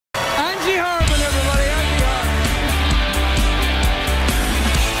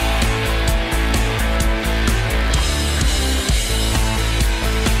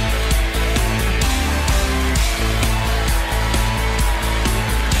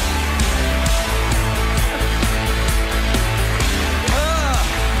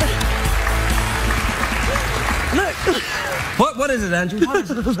What is it, Angie? What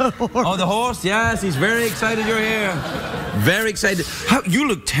is it? Oh, the horse. Yes, he's very excited you're here. Very excited. You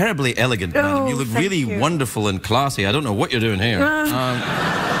look terribly elegant, madam. You look really wonderful and classy. I don't know what you're doing here.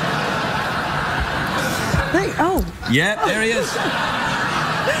 Yeah, there he is.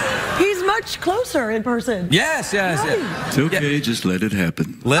 He's much closer in person. Yes. It's okay, just let it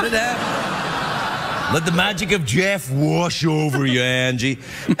happen. Let it happen. Let the magic of Jeff wash over you, Angie.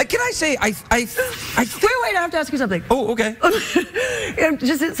 Can I say, I think... Wait, I have to ask you something. Oh, okay.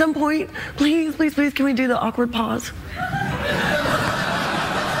 Just at some point, please, can we do the awkward pause?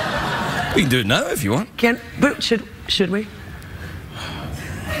 We can do it now if you want. But should we?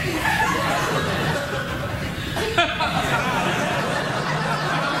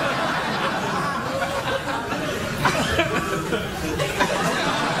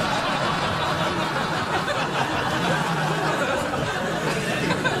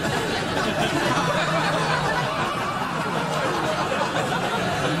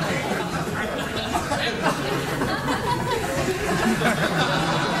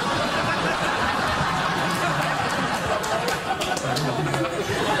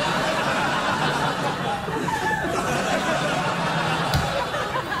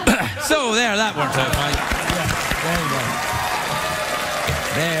 So there, that worked out fine. Yeah, there you go.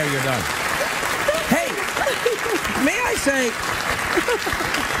 There, you're done. Hey, may I say,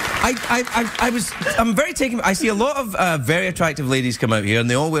 I'm very taken. I see a lot of very attractive ladies come out here, and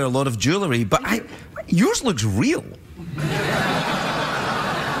they all wear a lot of jewelry. But yours looks real.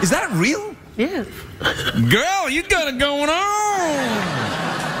 Is that real? Yes. Girl, you got it going on.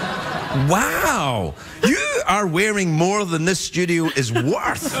 Wow, you are wearing more than this studio is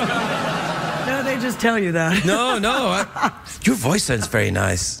worth. No, they just tell you that. No. Your voice sounds very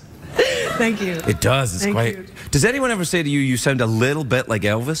nice. Thank you. It does. It's quite. You. Does anyone ever say to you, you sound a little bit like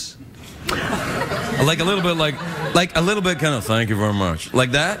Elvis? Like a little bit like a little bit kind of thank you very much.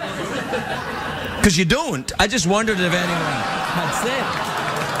 Like that? Because you don't. I just wondered if anyone had said it.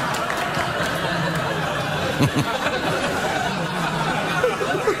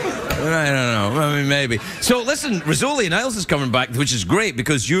 I don't know. I mean, maybe. So, listen, Rizzoli and Niles is coming back, which is great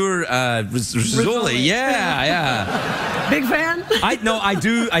because you're Rizzoli. Yeah. Big fan? I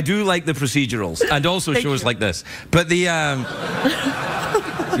do like the procedurals and also shows like this. But the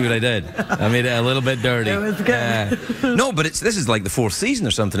see what I did? I made it a little bit dirty. It was good. No, but this is like the 4th season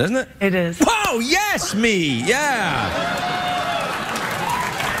or something, isn't it? It is. Oh, yes, me. Yeah.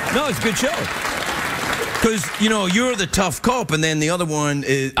 No, it's a good show. Because, you know, you're the tough cop, and then the other one,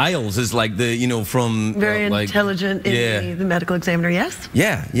 Isles, is like the, you know, from... Very intelligent, the medical examiner, yes?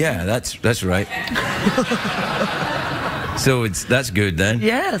 Yeah, that's right. So that's good then?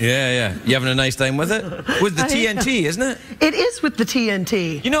 Yes. Yeah. You having a nice time with it? With the TNT, isn't it? It is with the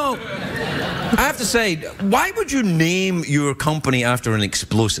TNT. You know, I have to say, why would you name your company after an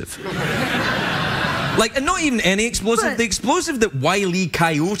explosive? Like, and not even any explosive, the explosive that Wile E.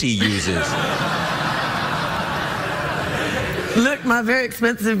 Coyote uses. Look, my very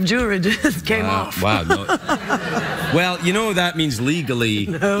expensive jewelry just came off. Wow. No. Well, you know that means legally.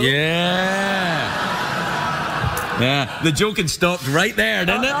 No. Yeah. The joking stopped right there,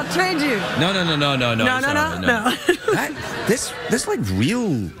 didn't it? I'll trade you. No. No. This like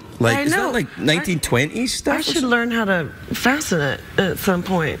real, like, I is know. that like 1920s stuff? I should learn how to fasten it at some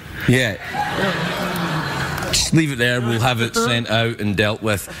point. Yeah. Just leave it there. We'll have it sent out and dealt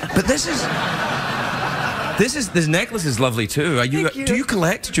with. But this necklace is lovely too. Do you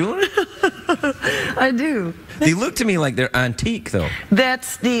collect jewelry? I do. They look to me like they're antique, though.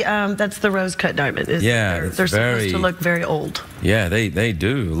 That's the rose cut diamond. They're supposed to look very old. Yeah, they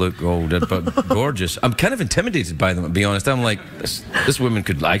do look old, but gorgeous. I'm kind of intimidated by them, to be honest. I'm like, this woman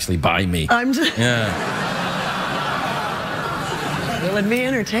could actually buy me. Yeah. Let me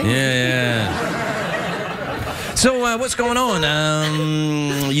entertain. Yeah. So, what's going on?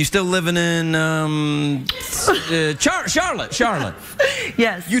 You still living in Charlotte?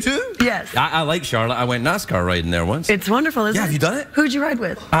 Yes. You do? Yes. I like Charlotte. I went NASCAR riding there once. It's wonderful, isn't it? Yeah, have you done it? Who'd you ride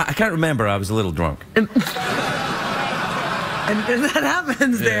with? I can't remember. I was a little drunk. And that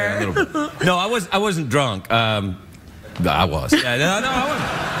happens there. A little bit. No, I wasn't drunk. I was. Yeah, no, I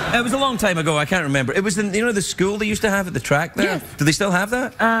wasn't. It was a long time ago. I can't remember. It was the school they used to have at the track there? Yes. Do they still have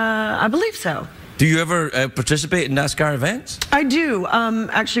that? I believe so. Do you ever participate in NASCAR events? I do.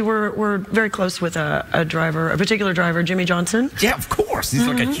 Actually, we're very close with a particular driver, Jimmy Johnson. Yeah, of course. He's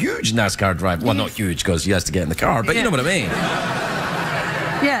like a huge NASCAR driver. Well, not huge because he has to get in the car, but you know what I mean.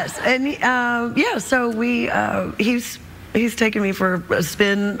 Yes, and so he's taken me for a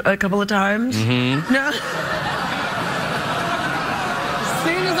spin a couple of times. Mm-hmm. No. As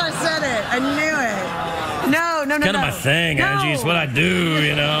soon as I said it, I knew it. No. no. It's kind of my thing, no. Angie. It's what I do,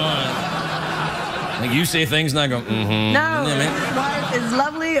 you know. Like you say things and I go, No, you know what I mean? my wife is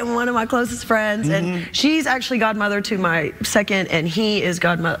lovely and one of my closest friends, and she's actually godmother to my second, and he is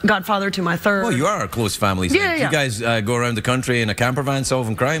godfather to my third. Well, you are a close family. So Yeah. You guys go around the country in a camper van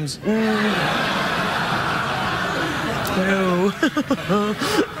solving crimes? No.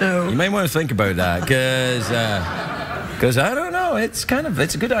 No. You may want to think about that, because I don't know. It's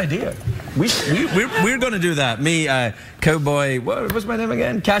a good idea. We're going to do that. Me, Cowboy, what's my name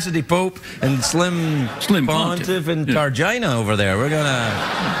again? Cassidy Pope and Slim Pontiff and Targina over there. We're going to...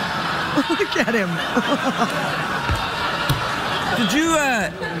 Look at him.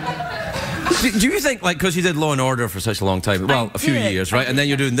 Do you think, like, because you did Law and Order for such a long time, well, a few years, right? And then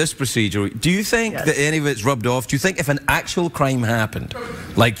you're doing this procedure. Do you think that any of it's rubbed off? Do you think if an actual crime happened,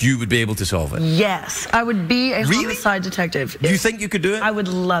 like, you would be able to solve it? Yes, I would be a homicide detective. Do you think you could do it? I would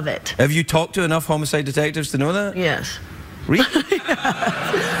love it. Have you talked to enough homicide detectives to know that? Yes. Really?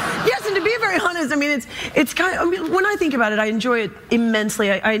 Yes, and to be very honest, I mean, it's kind of, I mean, when I think about it, I enjoy it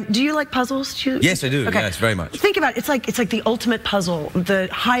immensely. Do you like puzzles? Yes, I do. Okay. Yes, very much. Think about it. It's like the ultimate puzzle, the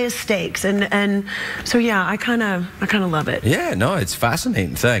highest stakes, and so yeah, I kind of love it. Yeah, no, it's a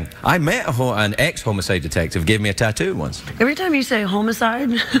fascinating thing. I met an ex-homicide detective, gave me a tattoo once. Every time you say homicide.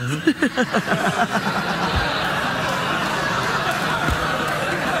 What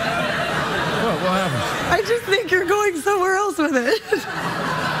happened? I just think you're going somewhere else with it.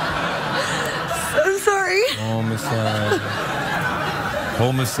 I'm sorry.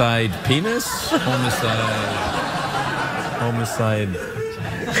 Homicide penis? Homicide.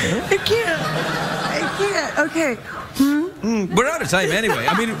 I can't. Okay. We're out of time anyway.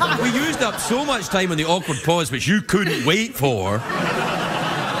 I mean, we used up so much time on the awkward pause, which you couldn't wait for.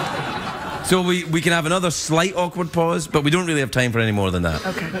 So we can have another slight awkward pause, but we don't really have time for any more than that.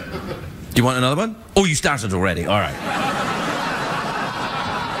 Okay. Do you want another one? Oh, you started already. All right.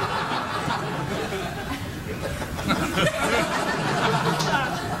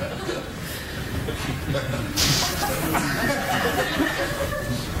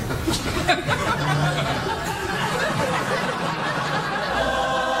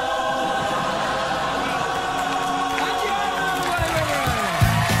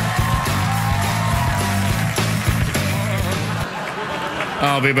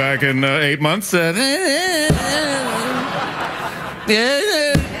 I'll be back in 8 months. Can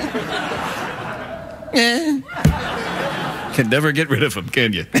never get rid of them,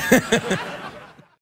 can you?